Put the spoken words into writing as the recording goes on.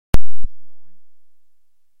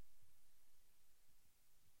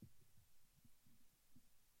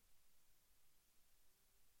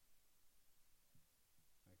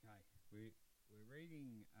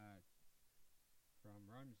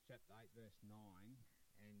Romans chapter 8, verse 9,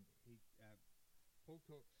 and Paul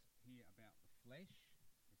talks here about the flesh.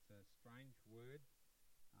 It's a strange word.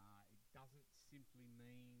 It doesn't simply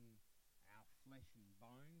mean our flesh and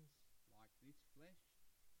bones like this flesh.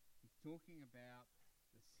 He's talking about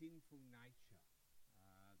the sinful nature,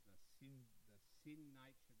 the sin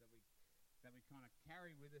nature that we kind of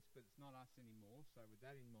carry with us, but it's not us anymore. So with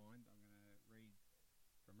that in mind, I'm going to read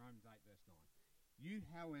from Romans 8, verse 9. You,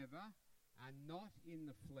 however, are not in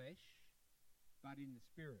the flesh, but in the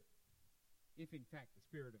Spirit, if in fact the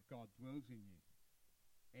Spirit of God dwells in you.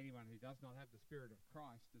 Anyone who does not have the Spirit of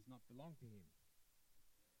Christ does not belong to him.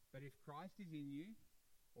 But if Christ is in you,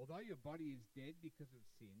 although your body is dead because of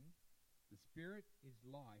sin, the Spirit is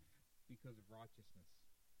life because of righteousness.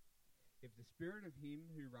 If the Spirit of him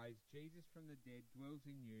who raised Jesus from the dead dwells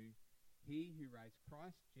in you, he who raised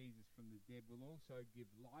Christ Jesus from the dead will also give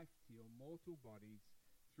life to your mortal bodies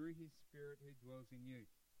through his Spirit who dwells in you.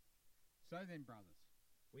 So then, brothers,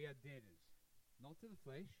 we are debtors, not to the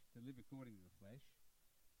flesh, to live according to the flesh.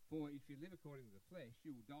 For if you live according to the flesh,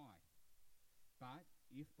 you will die. But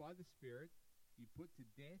if by the Spirit you put to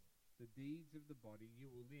death the deeds of the body, you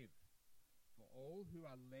will live. For all who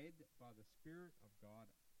are led by the Spirit of God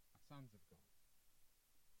are sons of God. Let's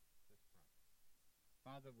pray.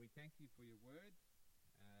 Father, we thank you for your word,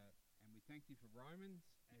 and we thank you for Romans,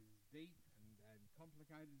 as deep and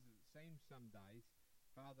complicated as it seems some days.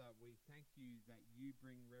 Father, we thank you that you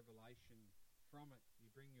bring revelation from it. You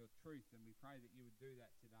bring your truth, and we pray that you would do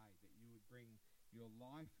that today, that you would bring your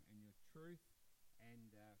life and your truth,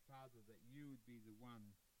 and Father, that you would be the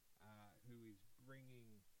one who is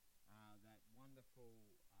bringing that wonderful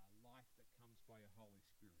life that comes by your Holy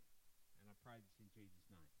Spirit. And I pray this in Jesus'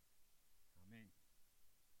 name. Amen.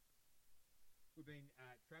 We've been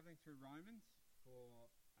travelling through Romans for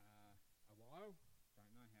a while,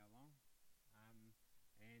 don't know how long, and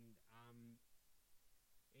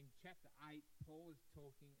in chapter 8, Paul is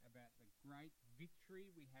talking about the great victory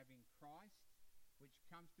we have in Christ, which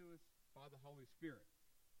comes to us by the Holy Spirit.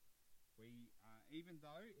 We, even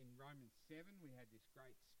though in Romans 7 we had this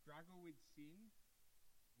great struggle with sin,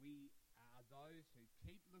 we are those who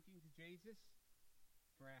keep looking to Jesus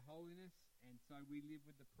for our holiness, and so we live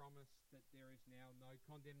with the promise that there is now no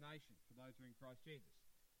condemnation for those who are in Christ Jesus.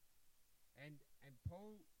 And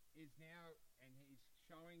Paul is now, and he's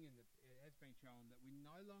showing, and it has been shown, that we're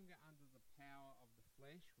no longer under the power of the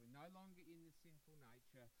flesh. We're no longer in the sinful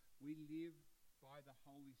nature. We live by the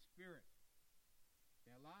Holy Spirit.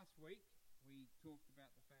 Now, last week we talked about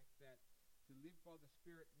the fact that to live by the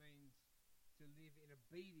Spirit means to live in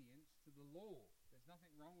obedience to the law. There's nothing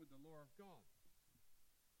wrong with the law of God.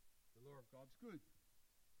 The law of God's good.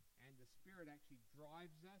 And the Spirit actually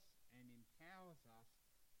drives us and empowers us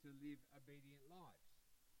to live obedient lives.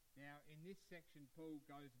 Now, in this section, Paul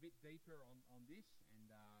goes a bit deeper on this, and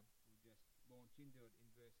we'll just launch into it in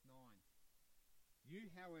verse 9. You,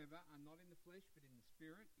 however, are not in the flesh, but in the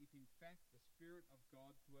Spirit, if in fact the Spirit of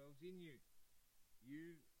God dwells in you.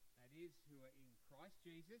 You, that is, who are in Christ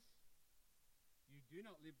Jesus, you do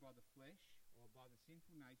not live by the flesh or by the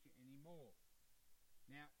sinful nature anymore.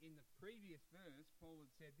 Now, in the previous verse, Paul had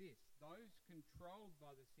said this: those controlled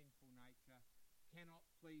by the sinful nature cannot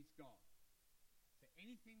please God. So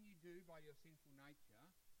anything you do by your sinful nature,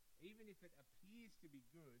 even if it appears to be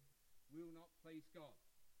good, will not please God.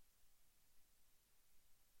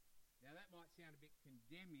 Now that might sound a bit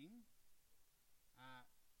condemning,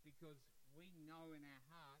 because we know in our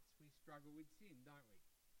hearts we struggle with sin, don't we?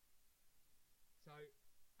 So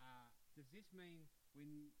does this mean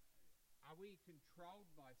are we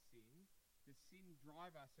controlled by sin? Does sin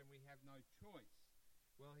drive us and we have no choice?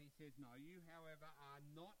 Well, he says, no, you, however, are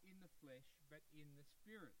not in the flesh, but in the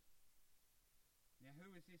Spirit. Now,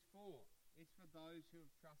 who is this for? It's for those who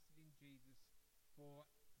have trusted in Jesus for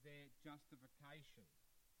their justification.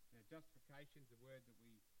 Now, justification is a word that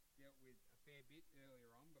we dealt with a fair bit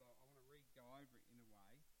earlier on, but I want to go over it in a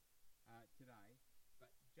way today.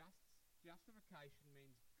 But justification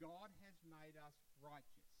means God has made us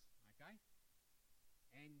righteous, okay?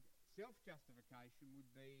 And self-justification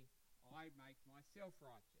would be I make myself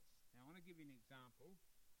righteous. Now, I want to give you an example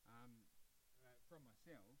from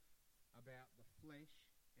myself about the flesh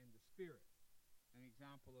and the Spirit. An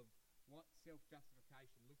example of what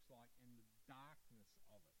self-justification looks like and the darkness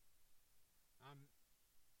of it.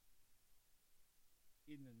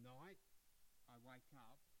 In the night, I wake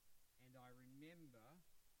up and I remember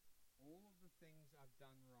all of the things I've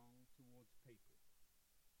done wrong towards people.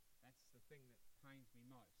 That's the thing that pains me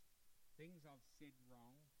most. Things I've said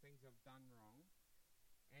wrong, things I've done wrong.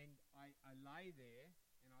 And I lay there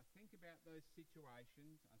and I think about those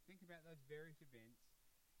situations, I think about those various events,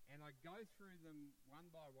 and I go through them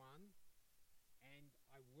one by one, and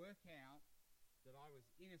I work out that I was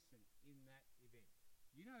innocent in that event.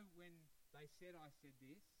 You know, when they said I said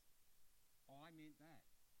this, I meant that.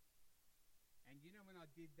 And you know, when I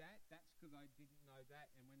did that, that's because I didn't know that.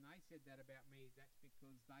 And when they said that about me, that's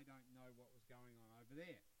because they don't know what was going on over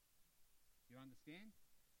there. You understand?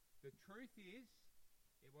 The truth is,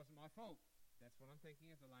 it wasn't my fault. That's what I'm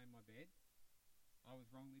thinking as I lay in my bed. I was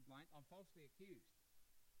wrongly blamed. I'm falsely accused.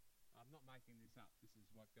 I'm not making this up. This is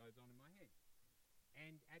what goes on in my head.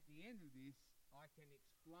 And at the end of this, I can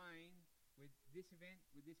explain with this event,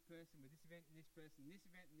 with this person, with this event and this person, this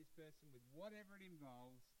event and this person, with whatever it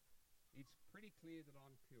involves, it's pretty clear that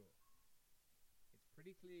I'm pure. It's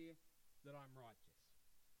pretty clear that I'm righteous.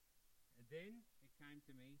 And then it came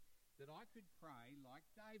to me that I could pray like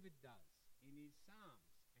David does in his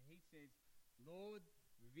Psalms. And he says, Lord,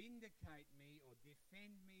 vindicate me or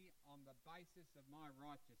defend me on the basis of my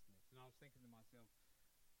righteousness. And I was thinking to myself,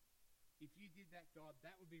 if you did that, God,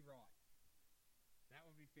 that would be right. That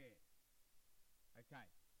would be fair. Okay,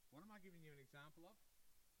 what am I giving you an example of?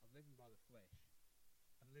 Of living by the flesh.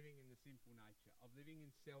 Of living in the sinful nature, of living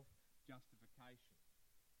in self-justification.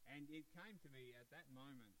 And it came to me at that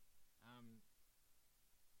moment,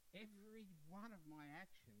 every one of my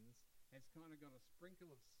actions has kind of got a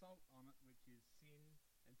sprinkle of salt on it, which is sin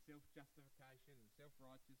and self-justification and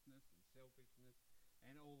self-righteousness and selfishness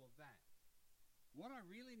and all of that. What I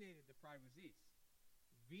really needed to pray was this: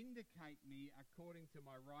 vindicate me according to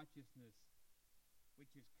my righteousness,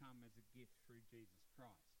 which has come as a gift through Jesus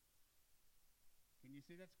Christ. Can you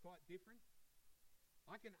see that's quite different?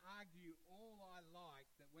 I can argue all I like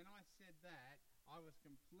that when I said that, I was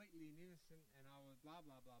completely innocent and I was blah,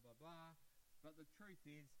 blah, blah, blah, blah. But the truth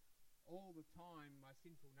is, all the time, my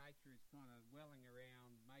sinful nature is kind of welling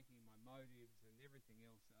around, making my motives and everything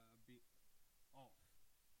else a bit off.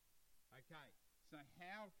 Okay, so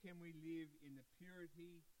how can we live in the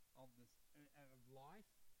purity of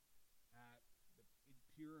life,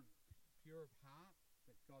 pure of heart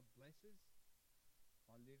that God blesses?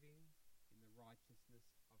 By living in the righteousness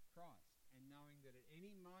of Christ and knowing that at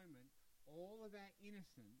any moment all of our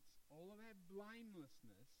innocence, all of our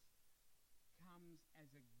blamelessness comes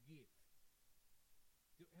as a gift.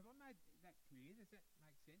 Have I made that clear? Does that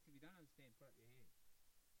make sense? If you don't understand, put up your hand.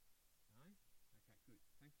 No? Okay, good.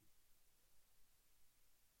 Thank you.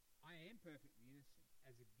 I am perfectly innocent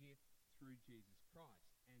as a gift through Jesus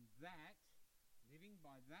Christ, and that, living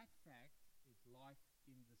by that fact, is life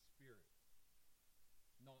in the Spirit.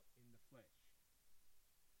 Not in the flesh.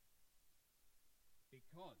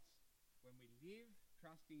 Because when we live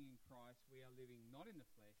trusting in Christ, we are living not in the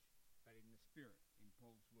flesh, but in the Spirit, in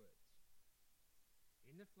Paul's words.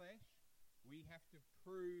 In the flesh, we have to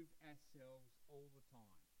prove ourselves all the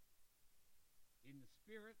time. In the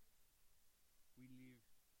Spirit, we live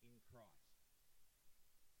in Christ.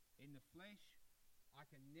 In the flesh, I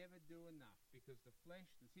can never do enough because the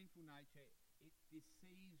flesh, the sinful nature, it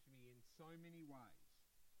deceives me in so many ways.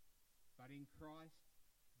 But in Christ,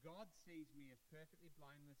 God sees me as perfectly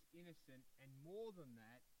blameless, innocent, and more than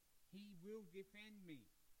that, He will defend me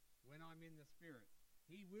when I'm in the Spirit.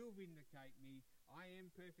 He will vindicate me. I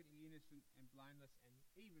am perfectly innocent and blameless, and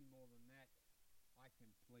even more than that, I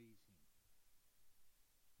can please Him.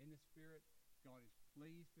 In the Spirit, God is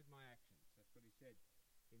pleased with my actions. That's what He said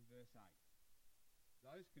in verse 8.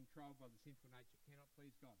 Those controlled by the sinful nature cannot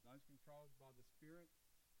please God. Those controlled by the Spirit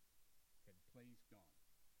can please God.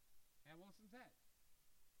 How awesome is that?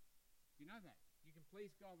 You know that. You can please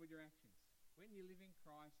God with your actions. When you live in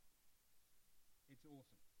Christ, it's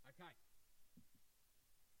awesome. Okay.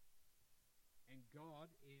 And God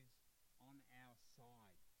is on our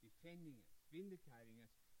side, defending us, vindicating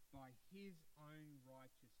us by His own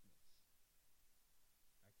righteousness.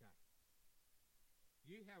 Okay.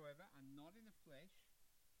 You, however, are not in the flesh,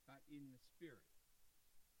 but in the Spirit.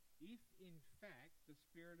 If, in fact, the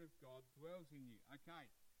Spirit of God dwells in you. Okay.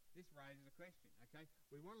 This raises a question, okay?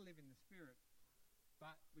 We want to live in the Spirit,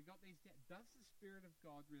 but we got these down. Does the Spirit of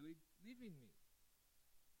God really live in me?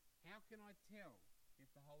 How can I tell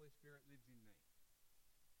if the Holy Spirit lives in me?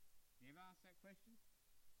 You ever ask that question?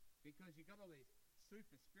 Because you've got all these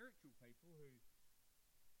super spiritual people who,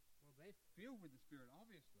 well, they're filled with the Spirit,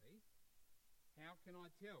 obviously. How can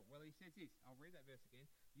I tell? Well, he says this. I'll read that verse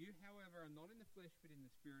again. You, however, are not in the flesh, but in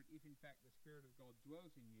the Spirit, if in fact the Spirit of God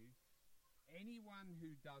dwells in you. Anyone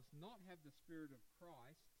who does not have the Spirit of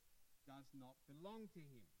Christ does not belong to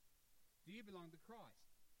Him. Do you belong to Christ?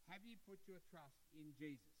 Have you put your trust in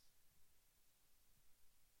Jesus?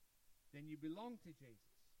 Then you belong to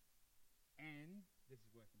Jesus. And, this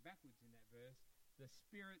is working backwards in that verse, the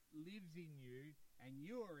Spirit lives in you, and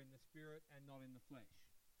you are in the Spirit and not in the flesh.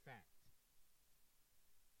 Fact.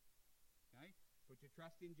 Okay? Put your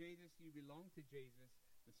trust in Jesus, you belong to Jesus.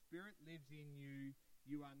 The Spirit lives in you,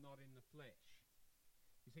 you are not in the flesh.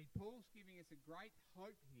 You see, Paul's giving us a great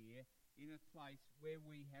hope here in a place where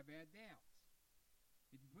we have our doubts.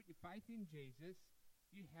 If you put your faith in Jesus,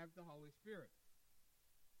 you have the Holy Spirit.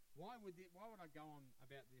 Why would I go on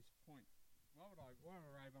about this point? Why would I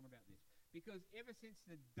rave on about this? Because ever since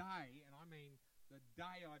the day, and I mean the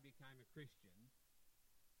day I became a Christian,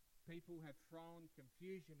 people have thrown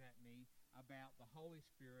confusion at me about the Holy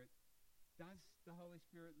Spirit. Does the Holy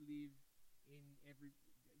Spirit live in every...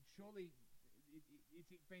 Surely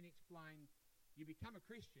it's been explained, you become a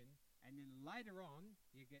Christian, and then later on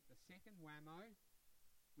you get the second whammo,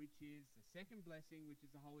 which is the second blessing, which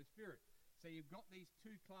is the Holy Spirit. So you've got these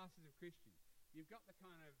two classes of Christians. You've got the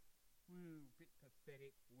kind of bit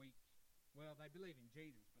pathetic, weak, well, they believe in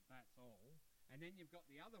Jesus, but that's all. And then you've got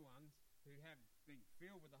the other ones who have been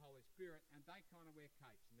filled with the Holy Spirit, and they kind of wear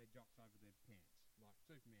capes and their jocks over their pants, like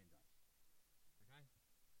Superman does.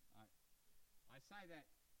 Okay? I say that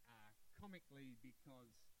comically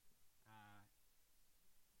because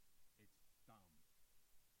it's dumb.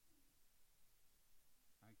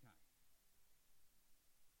 Okay.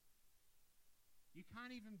 You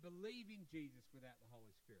can't even believe in Jesus without the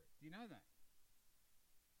Holy Spirit. Do you know that?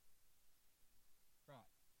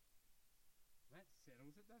 Right. That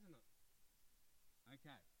settles it, doesn't it?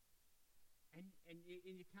 Okay. And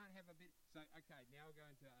you can't have a bit... So, okay, now we'll go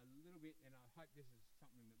into a little bit, and I hope this is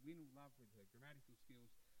something that Wynn will love with her grammatical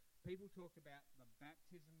skills. People talk about the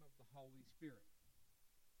baptism of the Holy Spirit.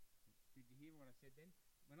 Did you hear what I said then?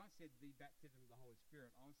 When I said the baptism of the Holy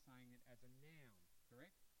Spirit, I was saying it as a noun,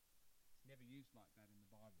 correct? It's never used like that in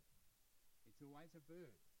the Bible. It's always a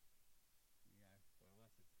verb. You go,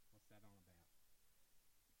 well, what's that on about?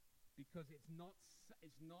 Because it's not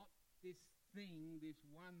this thing, this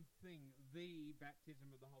one thing, the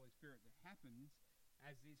baptism of the Holy Spirit that happens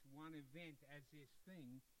as this one event, as this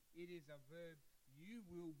thing. It is a verb. You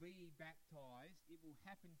will be baptized. It will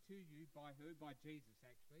happen to you by who? By Jesus,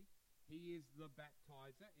 actually. He is the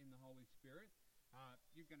baptizer in the Holy Spirit.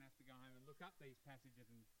 You're going to have to go home and look up these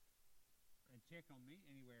passages and check on me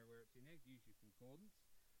anywhere where it's in there. Use your concordance.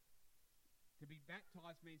 To be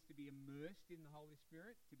baptized means to be immersed in the Holy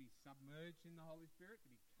Spirit, to be submerged in the Holy Spirit,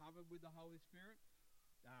 to be covered with the Holy Spirit.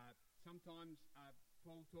 Sometimes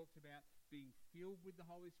Paul talks about being filled with the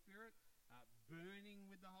Holy Spirit, burning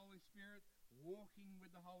with the Holy Spirit, walking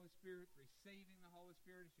with the Holy Spirit, receiving the Holy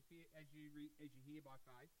Spirit as you hear by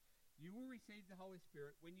faith. You will receive the Holy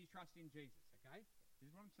Spirit when you trust in Jesus, okay? This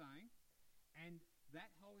is what I'm saying. And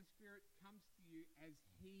that Holy Spirit comes to you as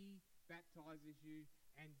He baptizes you,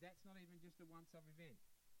 and that's not even just a once-off event.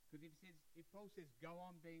 Because if Paul says, go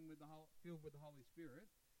on being filled with the Holy Spirit,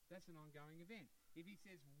 that's an ongoing event. If he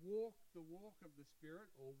says, walk the walk of the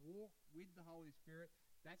Spirit, or walk with the Holy Spirit,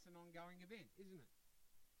 that's an ongoing event, isn't it?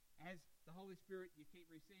 As the Holy Spirit you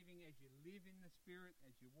keep receiving, as you live in the Spirit,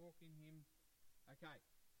 as you walk in Him. Okay.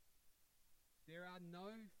 There are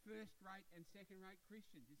no first-rate and second-rate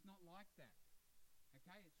Christians. It's not like that.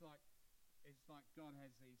 Okay? It's like God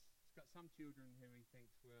has these... He's got some children who he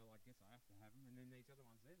thinks, well, I guess I have to have them, and then these other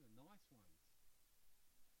ones, they're the nice ones.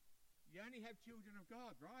 You only have children of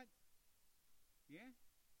God, right? Yeah?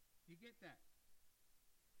 You get that?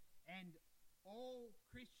 And all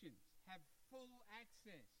Christians have full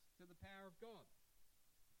access to the power of God.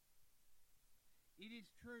 It is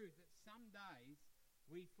true that some days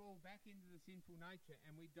we fall back into the sinful nature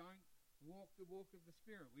and we don't walk the walk of the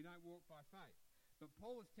Spirit. We don't walk by faith. But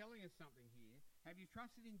Paul is telling us something here. Have you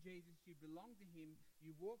trusted in Jesus? You belong to Him.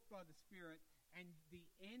 You walk by the Spirit. And the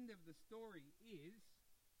end of the story is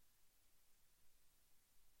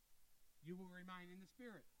you will remain in the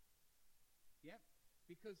Spirit. Yep.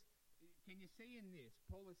 Because, can you see in this,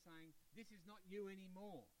 Paul is saying, this is not you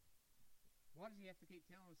anymore. Why does he have to keep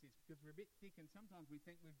telling us this? Because we're a bit thick and sometimes we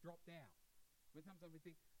think we've dropped out. Sometimes we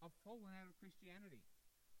think, I've fallen out of Christianity.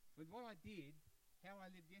 With what I did, how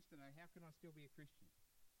I lived yesterday, how can I still be a Christian?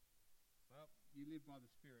 Well, you live by the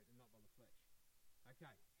Spirit and not by the flesh.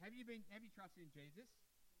 Okay. Have you trusted in Jesus?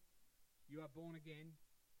 You are born again.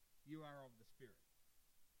 You are of the Spirit.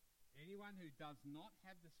 Anyone who does not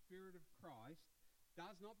have the Spirit of Christ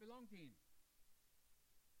does not belong to Him.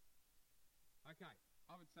 Okay.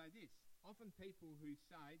 I would say this. Often people who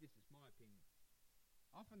say, this is my opinion,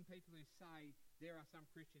 often people who say there are some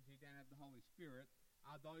Christians who don't have the Holy Spirit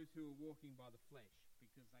are those who are walking by the flesh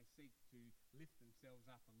because they seek to lift themselves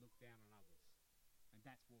up and look down on others. And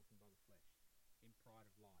that's walking by the flesh in pride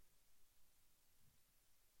of life.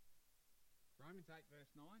 Romans 8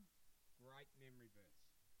 verse 9, great memory verse.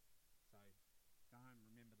 So go home and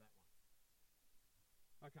remember that one.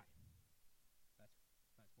 Okay,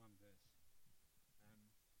 that's one verse.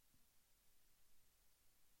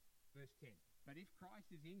 Verse 10. But if Christ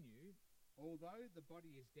is in you, although the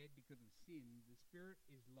body is dead because of sin, the spirit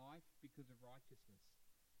is life because of righteousness.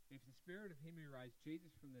 If the spirit of him who raised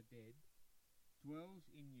Jesus from the dead dwells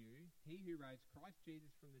in you, he who raised Christ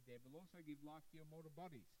Jesus from the dead will also give life to your mortal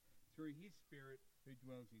bodies through his spirit who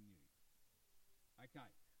dwells in you. Okay,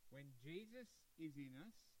 when Jesus is in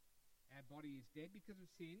us, our body is dead because of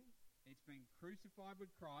sin. It's been crucified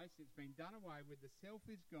with Christ. It's been done away with. The self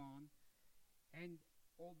is gone. And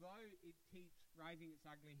although it keeps raising its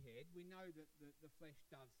ugly head, we know that the flesh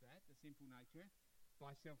does that, the sinful nature,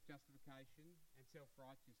 by self-justification and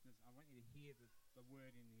self-righteousness. I want you to hear the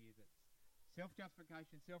word in here that's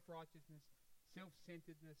self-justification, self-righteousness,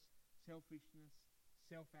 self-centeredness, selfishness,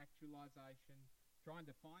 self-actualization, trying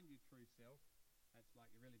to find your true self. That's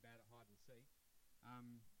like you're really bad at hide and seek.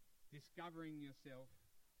 Discovering yourself.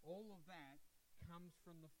 All of that comes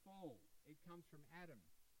from the fall. It comes from Adam.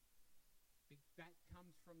 That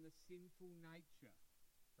comes from the sinful nature,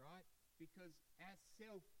 right? Because our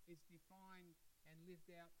self is defined and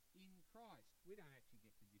lived out in Christ. We don't actually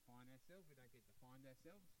get to define ourselves. We don't get to find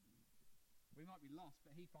ourselves. We might be lost,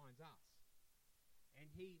 but he finds us. And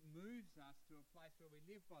he moves us to a place where we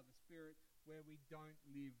live by the Spirit, where we don't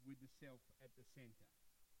live with the self at the centre.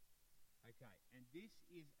 Okay, and this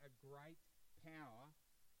is a great power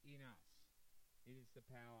in us. It is the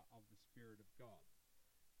power of the Spirit of God.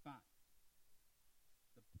 But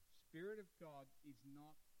the Spirit of God is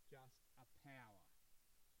not just a power,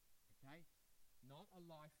 okay? Not a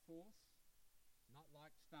life force, not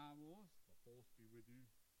like Star Wars. The Force be with you,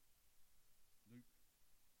 Luke.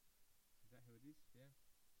 Is that who it is? Yeah.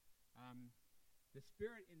 The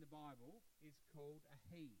Spirit in the Bible is called a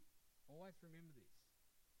He. Always remember this.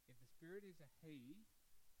 If the Spirit is a He,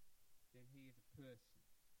 then He is a person.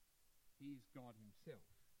 He is God Himself.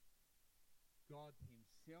 God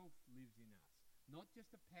Himself lives in us. Not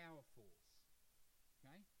just a power force.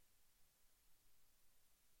 Okay?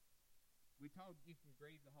 We're told you can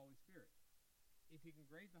grieve the Holy Spirit. If you can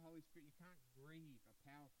grieve the Holy Spirit, you can't grieve a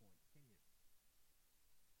PowerPoint, can you?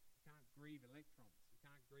 You can't grieve electrons. You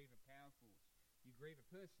can't grieve a power force. You grieve a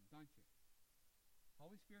person, don't you?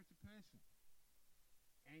 Holy Spirit's a person.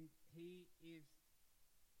 And He is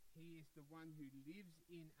the one who lives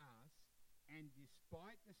in us. And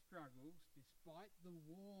despite the struggles, despite the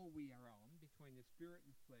war we are on between the spirit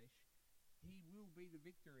and flesh, He will be the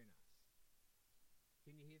victor in us.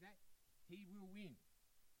 Can you hear that? He will win.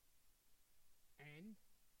 And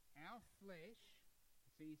our flesh,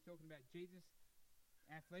 see, he's talking about Jesus,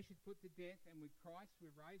 our flesh is put to death, and with Christ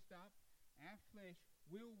we're raised up. Our flesh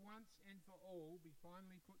will once and for all be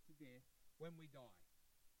finally put to death when we die.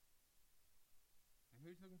 And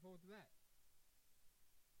who's looking forward to that?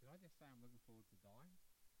 Did I just say I'm looking forward to dying?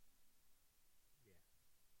 Yeah,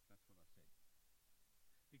 that's what I said.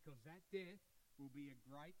 Because that death will be a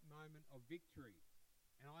great moment of victory.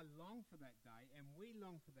 And I long for that day, and we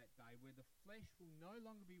long for that day where the flesh will no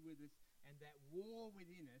longer be with us, and that war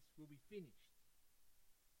within us will be finished.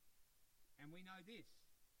 And we know this.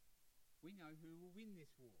 We know who will win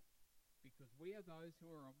this war, because we are those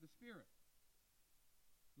who are of the Spirit.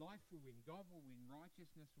 Life will win, God will win,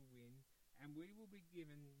 righteousness will win, and we will be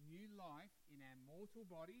given new life in our mortal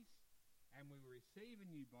bodies, and we will receive a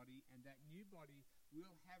new body, and that new body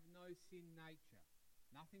will have no sin nature,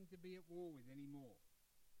 nothing to be at war with anymore.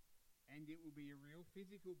 And it will be a real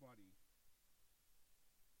physical body.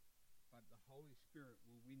 But the Holy Spirit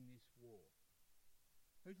will win this war.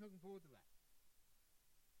 Who's looking forward to that?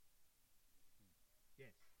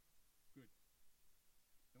 Yes. Good.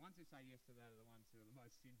 The ones who say yes to that are the ones who are the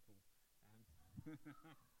most sinful. Yeah,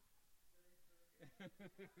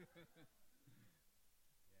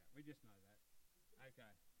 we just know that.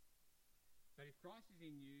 Okay. But if Christ is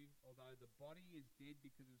in you, although the body is dead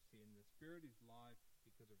because of sin, the Spirit is life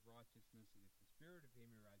because of righteousness. And if the Spirit of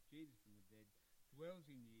Him who raised Jesus from the dead dwells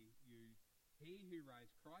in you, He who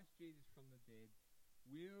raised Christ Jesus from the dead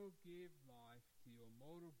will give life to your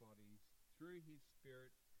mortal bodies through His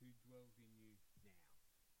Spirit who dwells in you now.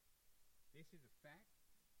 This is a fact.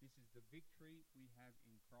 This is the victory we have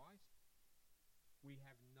in Christ. We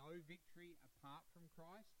have no victory apart from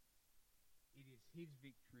Christ. It is His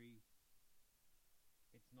victory.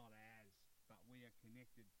 It's not ours, but we are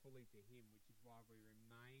connected fully to Him, which is why we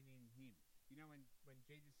remain in Him. You know, when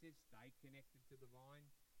Jesus says, stay connected to the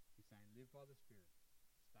vine, He's saying, live by the Spirit.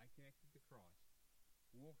 Stay connected to Christ.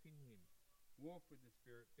 Walk in Him. Walk with the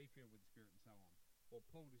Spirit. Be filled with the Spirit, and so on. or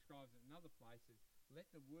Paul describes it in another places, let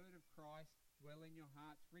the word of Christ dwell in your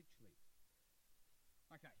hearts richly.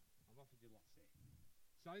 Okay, I've offered you lots there.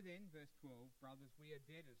 So then, verse 12, brothers, we are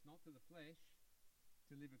debtors, not to the flesh,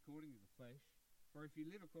 to live according to the flesh. For if you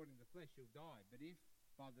live according to the flesh, you'll die. But if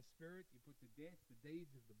by the Spirit you put to death the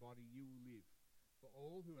deeds of the body, you will live. For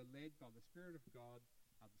all who are led by the Spirit of God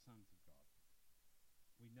are the sons of God.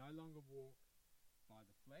 We no longer walk by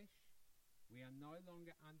the flesh. We are no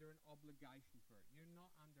longer under an obligation for it. You're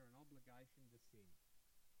not under an obligation to sin.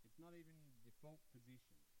 It's not even the default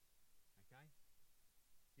position. Okay?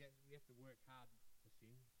 Yeah, you have to work hard to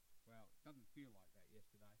sin. Well, it doesn't feel like that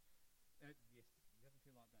yesterday. It doesn't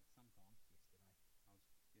feel like that sometimes.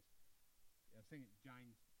 I was thinking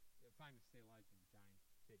James, the famous theologian James,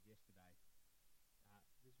 said yesterday,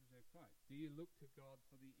 this was her quote, do you look to God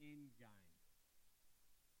for the end game?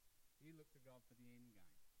 Do you look to God for the end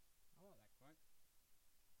game? I like that quote.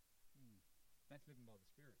 That's living by the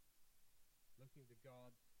Spirit. Looking to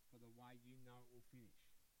God for the way you know it will finish.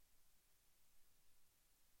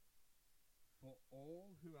 For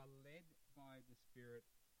all who are led by the Spirit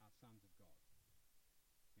are sons of God.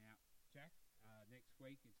 Now, Jack, next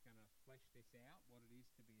week it's going to flesh this out, what it is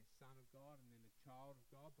to be a son of God and then a child of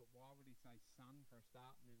God. But why would he say son for a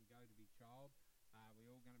start and then go to be child? Are we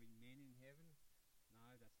all going to be men in heaven? No,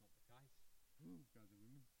 that's not the case. Go the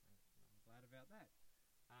women. I'm glad about that.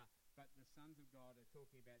 But the sons of God are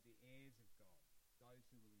talking about the heirs of God, those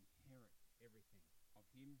who will inherit everything of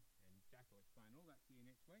him. And Jack will explain all that to you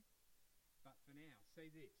next week. But for now, see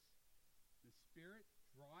this. The Spirit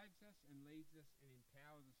drives us and leads us and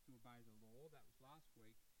empowers us to obey the law. That was last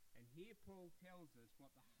week. And here Paul tells us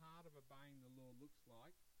what the heart of obeying the law looks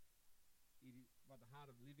like. It is what the heart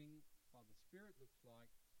of living by the Spirit looks like.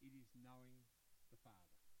 It is knowing the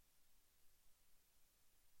Father.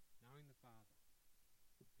 Knowing the Father.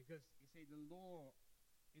 Because, you see, the law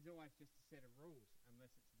is always just a set of rules unless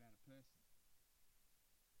it's about a person.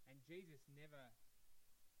 And Jesus never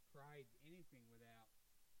prayed anything without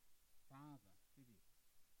Father, did he?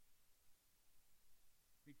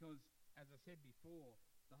 Because, as I said before,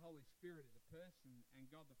 the Holy Spirit is a person and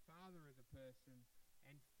God the Father is a person,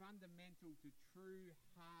 and fundamental to true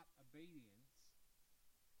heart obedience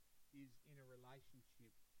is in a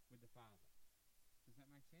relationship with the Father. Does that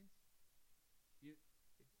make sense? You're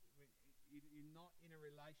not in a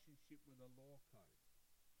relationship with a law code.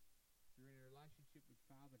 You're in a relationship with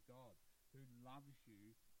Father God, who loves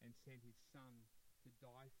you and sent his Son to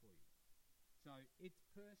die for you. So it's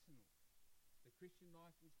personal. The Christian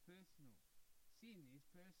life is personal. Sin is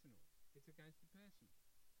personal. It's against the person.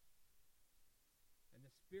 And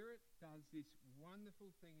the Spirit does this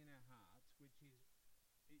wonderful thing in our hearts, which is,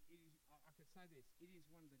 I could say this, it is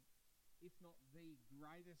one of the, if not the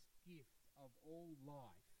greatest gift of all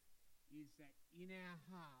life, is that in our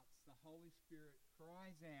hearts the Holy Spirit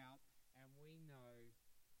cries out and we know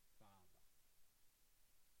Father.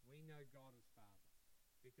 We know God as Father.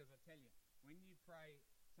 Because I tell you, when you pray,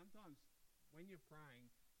 sometimes when you're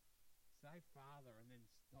praying, say Father and then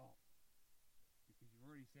stop. Because you've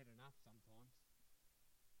already said enough sometimes.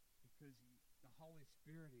 Because the Holy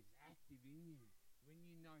Spirit is active in you. When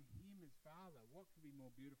you know him as Father, what could be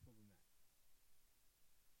more beautiful than that?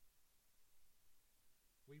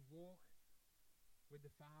 We walk with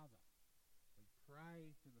the Father. We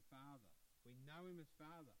pray to the Father. We know him as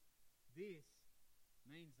Father. This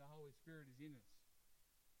means the Holy Spirit is in us.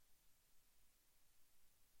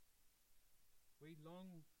 We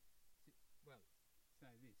long to,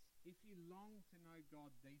 say this. If you long to know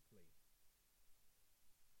God deeply,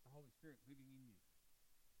 the Holy Spirit's living in you.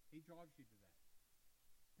 He drives you to that.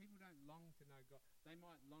 People don't long to know God. They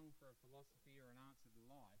might long for a philosophy or an answer to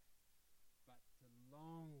life, but to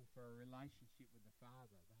long for a relationship with the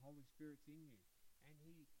Father. The Holy Spirit's in you. And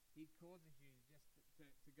he causes you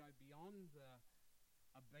just to go beyond the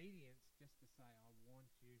obedience just to say, I want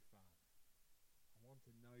you, Father. I want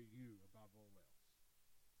to know you above all else.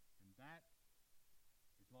 And that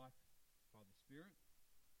is life by the Spirit.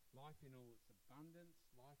 Life in all its abundance.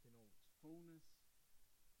 Life in all its fullness.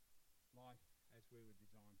 Life as we were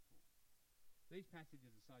designed for. These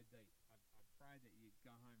passages are so deep. I pray that you'd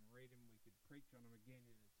go home and read them. We could preach on them again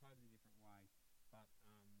in a totally different way. But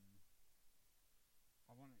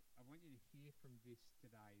I want you to hear from this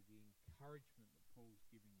today, the encouragement that Paul's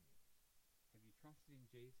giving you. Have you trusted in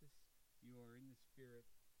Jesus? You are in the Spirit.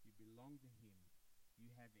 You belong to him.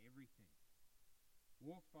 You have everything.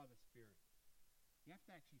 Walk by the Spirit. You have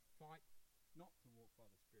to actually fight not to walk by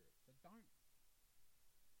the Spirit. So don't.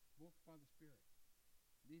 Walk by the Spirit.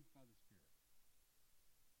 Live by the Spirit.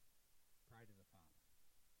 Pray to the Father.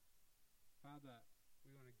 Father,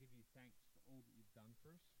 we want to give you thanks for all that you've done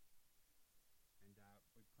for us. And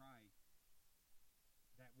we pray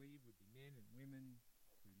that we would be men and women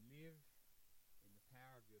who live in the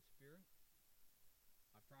power of your Spirit.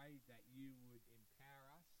 I pray that you would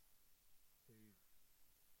empower us to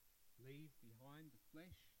leave behind the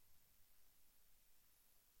flesh,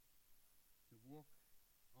 to walk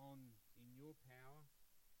on in your power,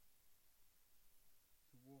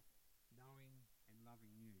 to walk knowing and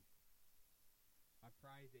loving you. I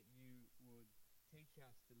pray that you would teach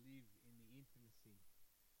us to live in the intimacy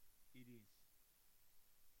it is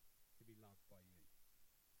to be loved by you.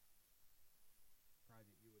 Pray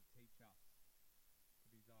that you would teach us to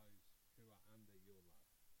be those who are under your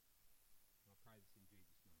love. And I pray this in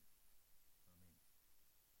Jesus' name. Amen.